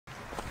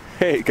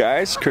Hey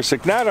guys, Chris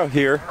Ignato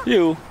here.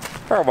 You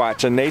are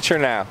watching Nature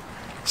Now.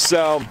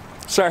 So,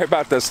 sorry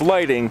about this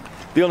lighting.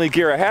 The only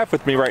gear I have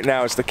with me right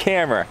now is the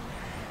camera.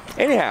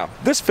 Anyhow,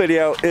 this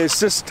video is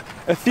just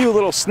a few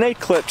little snake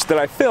clips that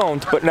I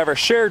filmed but never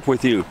shared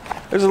with you.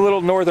 There's a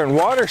little northern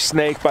water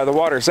snake by the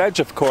water's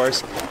edge, of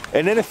course,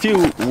 and then a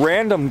few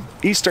random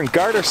eastern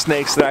garter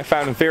snakes that I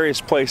found in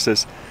various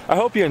places. I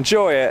hope you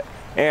enjoy it,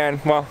 and,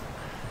 well,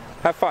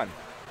 have fun.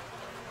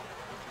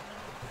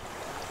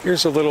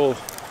 Here's a little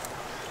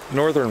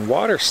northern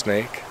water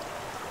snake.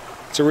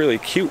 It's a really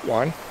cute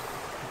one.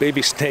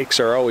 Baby snakes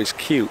are always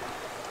cute.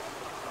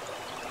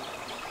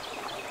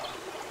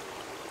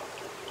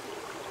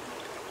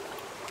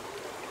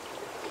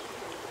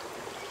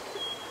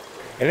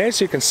 And as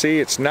you can see,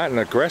 it's not an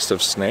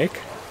aggressive snake.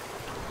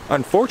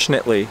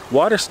 Unfortunately,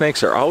 water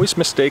snakes are always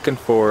mistaken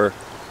for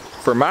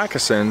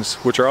moccasins,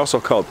 which are also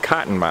called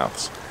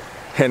cottonmouths.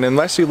 And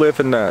unless you live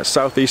in the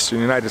southeastern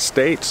United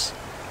States,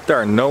 there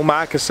are no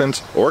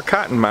moccasins or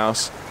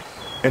cottonmouths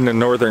in the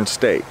northern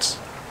states.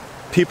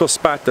 People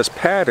spot this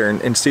pattern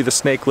and see the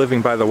snake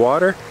living by the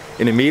water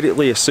and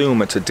immediately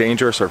assume it's a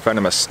dangerous or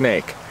venomous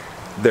snake.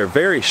 They're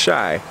very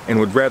shy and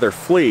would rather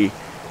flee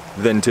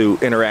than to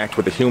interact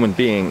with a human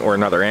being or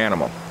another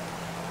animal.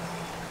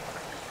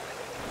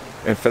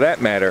 And for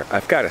that matter,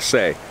 I've got to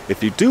say,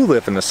 if you do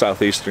live in the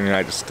southeastern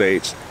United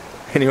States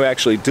and you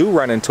actually do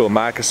run into a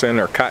moccasin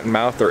or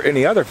cottonmouth or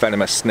any other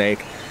venomous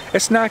snake,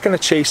 it's not going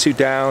to chase you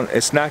down,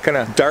 it's not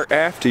going to dart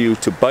after you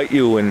to bite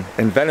you and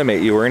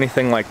envenomate you or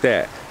anything like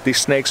that. These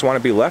snakes want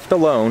to be left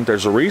alone.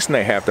 There's a reason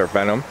they have their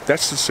venom.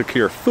 That's to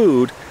secure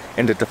food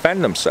and to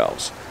defend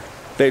themselves.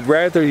 They'd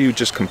rather you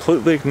just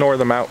completely ignore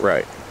them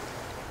outright.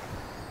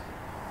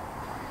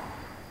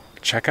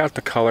 Check out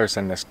the colors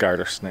on this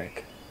garter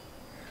snake.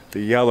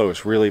 The yellow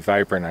is really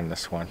vibrant on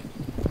this one.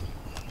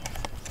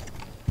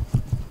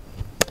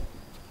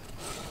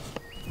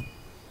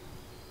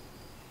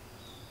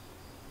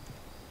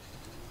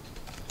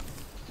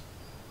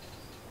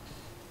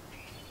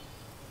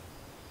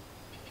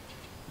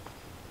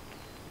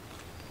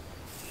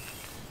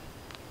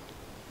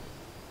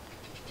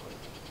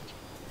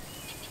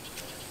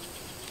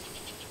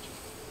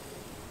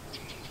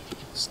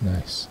 It's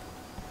nice.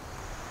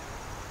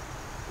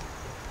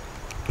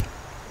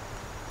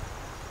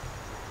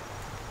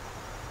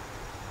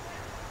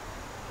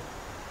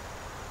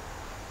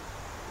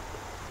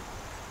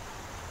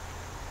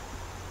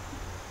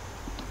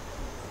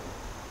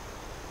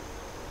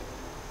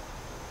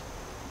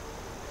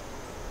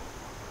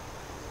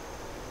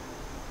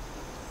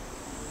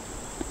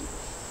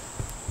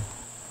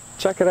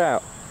 Check it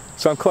out.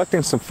 So I'm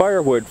collecting some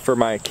firewood for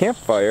my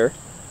campfire,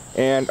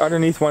 and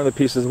underneath one of the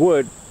pieces of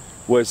wood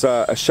was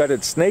a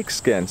shedded snake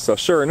skin. So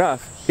sure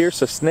enough, here's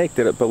the snake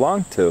that it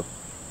belonged to.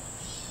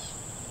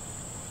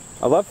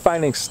 I love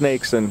finding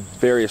snakes in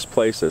various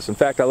places. In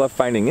fact, I love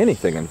finding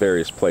anything in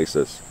various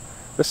places.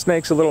 This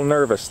snake's a little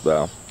nervous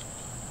though.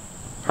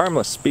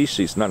 Harmless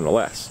species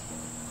nonetheless.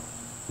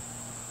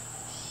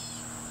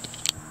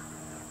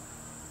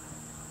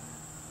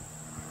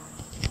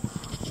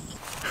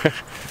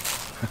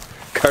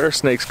 Garter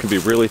snakes can be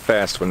really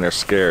fast when they're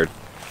scared.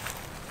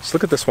 Just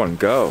look at this one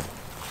go.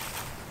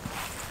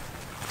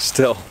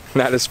 Still,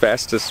 not as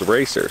fast as the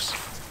racers.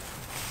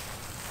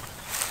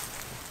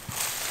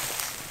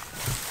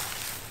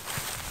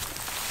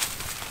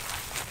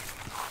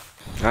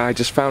 I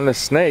just found this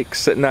snake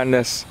sitting on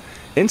this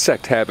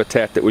insect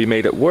habitat that we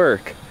made at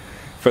work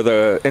for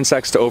the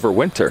insects to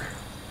overwinter.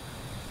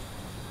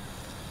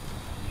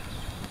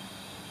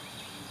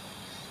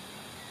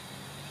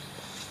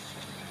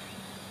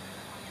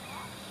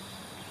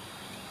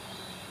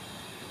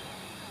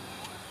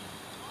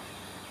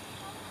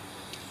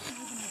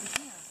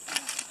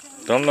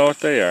 Don't know what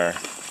they are,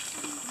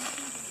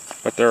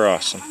 but they're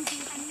awesome.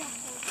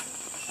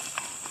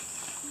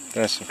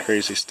 That's some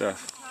crazy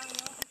stuff.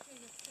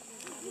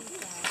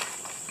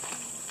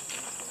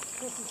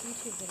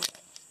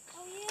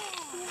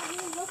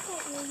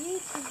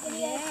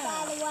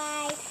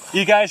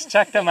 You guys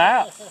check them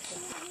out.